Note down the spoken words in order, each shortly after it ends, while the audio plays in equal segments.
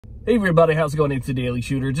Hey everybody, how's it going? It's the Daily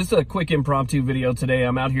Shooter. Just a quick impromptu video today.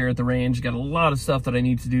 I'm out here at the range, got a lot of stuff that I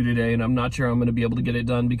need to do today, and I'm not sure I'm going to be able to get it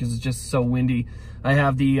done because it's just so windy. I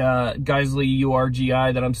have the Geisley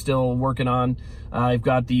URGI that I'm still working on. I've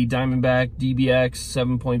got the Diamondback DBX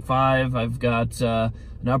 7.5. I've got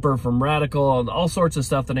an upper from Radical, and all sorts of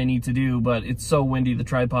stuff that I need to do, but it's so windy, the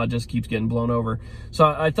tripod just keeps getting blown over. So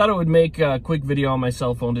I thought I would make a quick video on my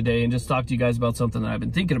cell phone today and just talk to you guys about something that I've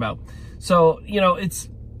been thinking about. So, you know,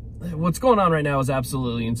 what's going on right now is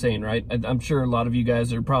absolutely insane, right? I'm sure a lot of you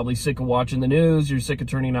guys are probably sick of watching the news. You're sick of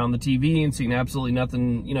turning on the TV and seeing absolutely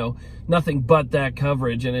nothing, nothing but that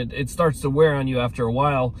coverage. And it starts to wear on you after a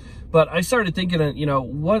while. But I started thinking,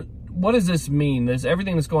 what does this mean?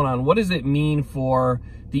 Everything that's going on, what does it mean for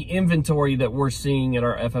the inventory that we're seeing at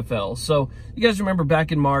our FFL? So you guys remember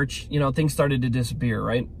back in March, things started to disappear,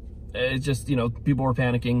 right? It's just, people were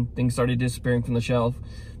panicking. Things started disappearing from the shelf.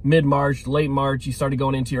 Mid-March, late March, you started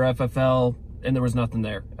going into your FFL, and there was nothing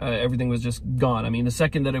there. Everything was just gone. I mean, the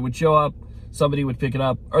second that it would show up, somebody would pick it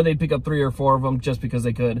up, or they'd pick up 3 or 4 of them just because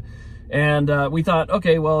they could. And we thought,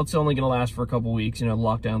 okay, well, it's only going to last for a couple weeks,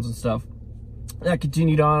 lockdowns and stuff. That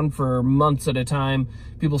continued on for months at a time.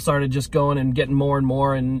 People started just going and getting more and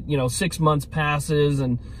more, and 6 months passes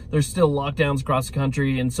and there's still lockdowns across the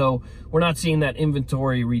country, and so we're not seeing that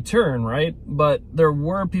inventory return, right? But there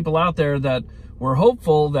were people out there that were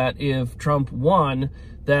hopeful that if Trump won,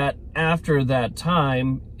 that after that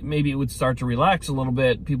time, maybe it would start to relax a little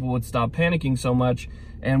bit, people would stop panicking so much,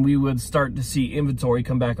 and we would start to see inventory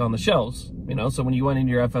come back on the shelves. So when you went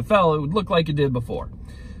into your FFL, it would look like it did before.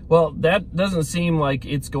 Well, that doesn't seem like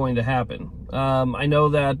it's going to happen. I know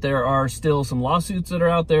that there are still some lawsuits that are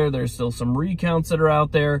out there. There's still some recounts that are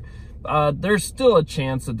out there. There's still a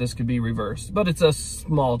chance that this could be reversed, but it's a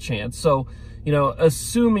small chance. So,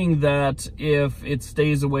 assuming that if it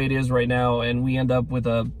stays the way it is right now and we end up with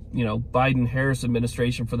a, Biden-Harris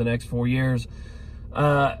administration for the next 4 years,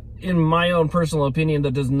 in my own personal opinion,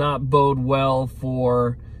 that does not bode well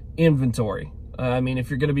for inventory. I mean, if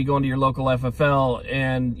you're going to be going to your local FFL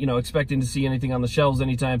and, expecting to see anything on the shelves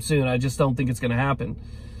anytime soon, I just don't think it's going to happen.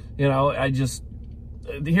 Here's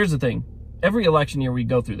the thing. Every election year we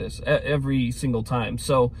go through this, every single time.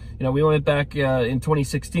 So, we went back in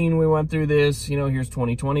 2016, we went through this. Here's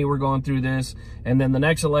 2020, we're going through this. And then the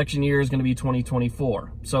next election year is going to be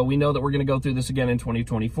 2024. So we know that we're going to go through this again in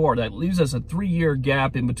 2024. That leaves us a 3-year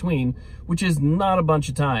gap in between, which is not a bunch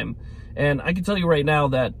of time. And I can tell you right now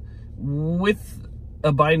that with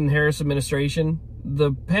a Biden-Harris administration,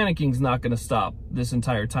 the panicking's not going to stop this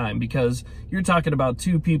entire time, because you're talking about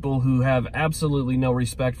 2 people who have absolutely no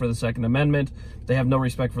respect for the Second Amendment. They have no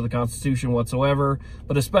respect for the Constitution whatsoever,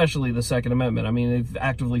 but especially the Second Amendment. I mean, they've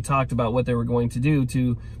actively talked about what they were going to do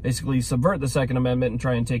to basically subvert the Second Amendment and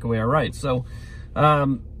try and take away our rights. So,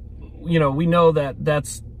 we know that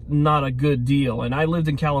that's not a good deal. And I lived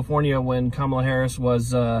in California when Kamala Harris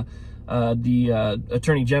was the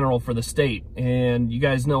Attorney General for the state, and you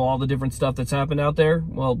guys know all the different stuff that's happened out there.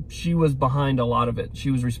 Well, she was behind a lot of it.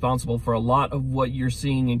 She was responsible for a lot of what you're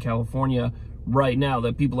seeing in California right now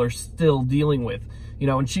that people are still dealing with.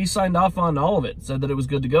 And she signed off on all of it, said that it was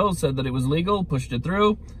good to go, said that it was legal, pushed it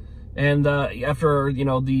through. And after,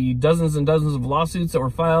 the dozens and dozens of lawsuits that were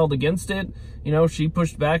filed against it, she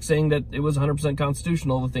pushed back saying that it was 100%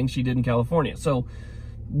 constitutional, the things she did in California. So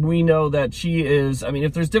we know that she is,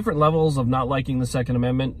 if there's different levels of not liking the Second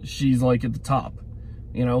Amendment, she's like at the top.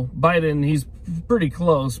 Biden, he's pretty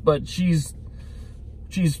close, but she's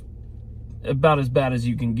about as bad as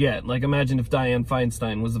you can get. Like, imagine if Dianne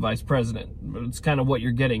Feinstein was the vice president. It's kind of what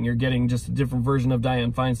you're getting. You're getting just a different version of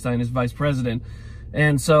Dianne Feinstein as vice president.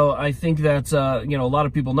 And so I think that, a lot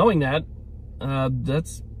of people knowing that,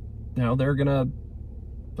 they're gonna,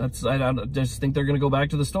 I just think they're going to go back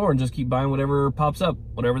to the store and just keep buying whatever pops up,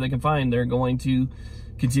 whatever they can find. They're going to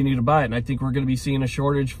continue to buy it. And I think we're going to be seeing a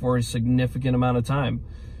shortage for a significant amount of time.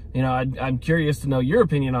 I'm curious to know your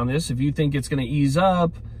opinion on this. If you think it's going to ease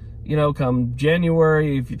up, come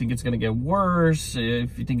January, if you think it's going to get worse,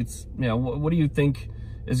 if you think it's, what do you think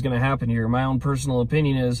is going to happen here? My own personal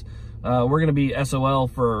opinion is we're going to be SOL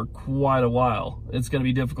for quite a while. It's going to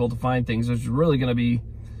be difficult to find things. It's really going to be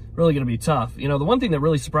tough. The one thing that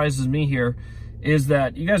really surprises me here is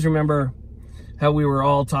that you guys remember how we were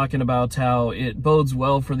all talking about how it bodes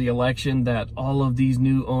well for the election that all of these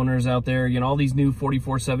new owners out there, all these new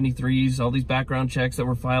 4473s, all these background checks that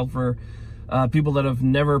were filed for people that have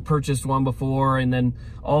never purchased one before, and then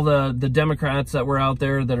all the Democrats that were out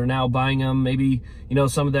there that are now buying them, maybe,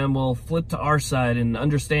 some of them will flip to our side and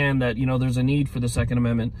understand that, there's a need for the Second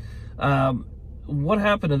Amendment. What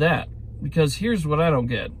happened to that? Because here's what I don't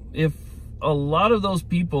get. If a lot of those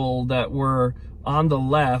people that were on the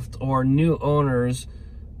left or new owners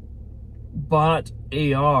bought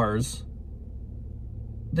ARs,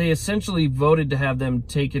 they essentially voted to have them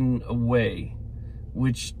taken away,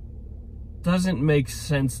 which doesn't make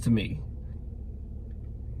sense to me.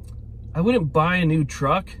 I wouldn't buy a new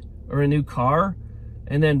truck or a new car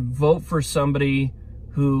and then vote for somebody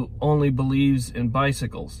who only believes in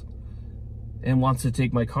bicycles and wants to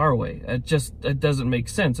take my car away. It doesn't make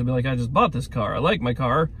sense. I'd be like, I just bought this car. I like my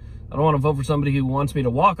car. I don't want to vote for somebody who wants me to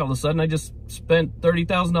walk all of a sudden. I just spent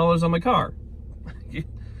 $30,000 on my car.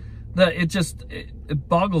 It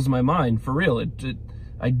boggles my mind, for real.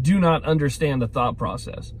 I do not understand the thought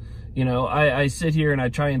process. You know, I sit here and I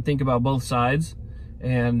try and think about both sides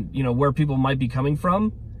and, you know, where people might be coming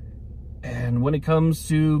from. And when it comes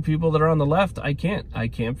to people that are on the left, I can't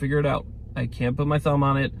figure it out. I can't put my thumb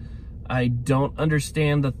on it. I don't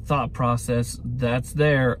understand the thought process that's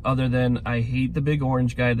there, other than I hate the big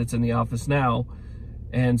orange guy that's in the office now,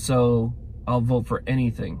 and so I'll vote for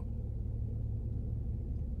anything.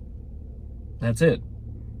 That's it.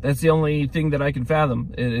 That's the only thing that I can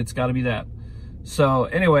fathom. It's got to be that. So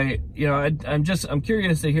anyway, you know, I'm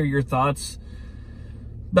curious to hear your thoughts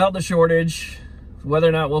about the shortage, whether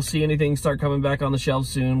or not we'll see anything start coming back on the shelves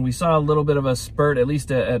soon. We saw a little bit of a spurt, at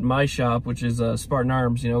least at my shop, which is Spartan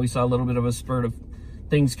Arms. You know, we saw a little bit of a spurt of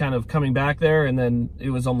things kind of coming back there, and then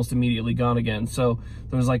it was almost immediately gone again. So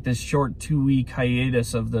there was like this short 2-week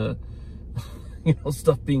hiatus of the, you know,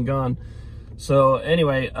 stuff being gone. So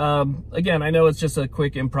anyway, again, I know it's just a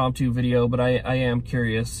quick impromptu video, but I am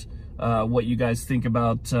curious what you guys think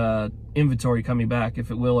about inventory coming back,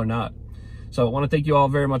 if it will or not. So I want to thank you all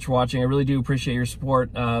very much for watching. I really do appreciate your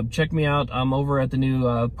support. Check me out. I'm over at the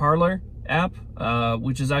new Parler app,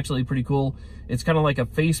 which is actually pretty cool. It's kind of like a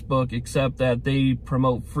Facebook, except that they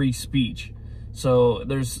promote free speech. So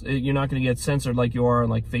you're not going to get censored like you are on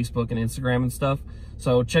like Facebook and Instagram and stuff.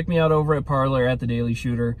 So check me out over at Parler at the Daily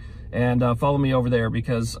Shooter, and follow me over there,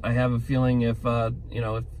 because I have a feeling if you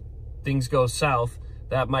know, if things go south,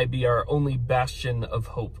 that might be our only bastion of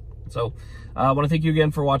hope. So I want to thank you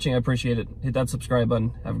again for watching. I appreciate it. Hit that subscribe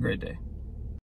button. Have a great day.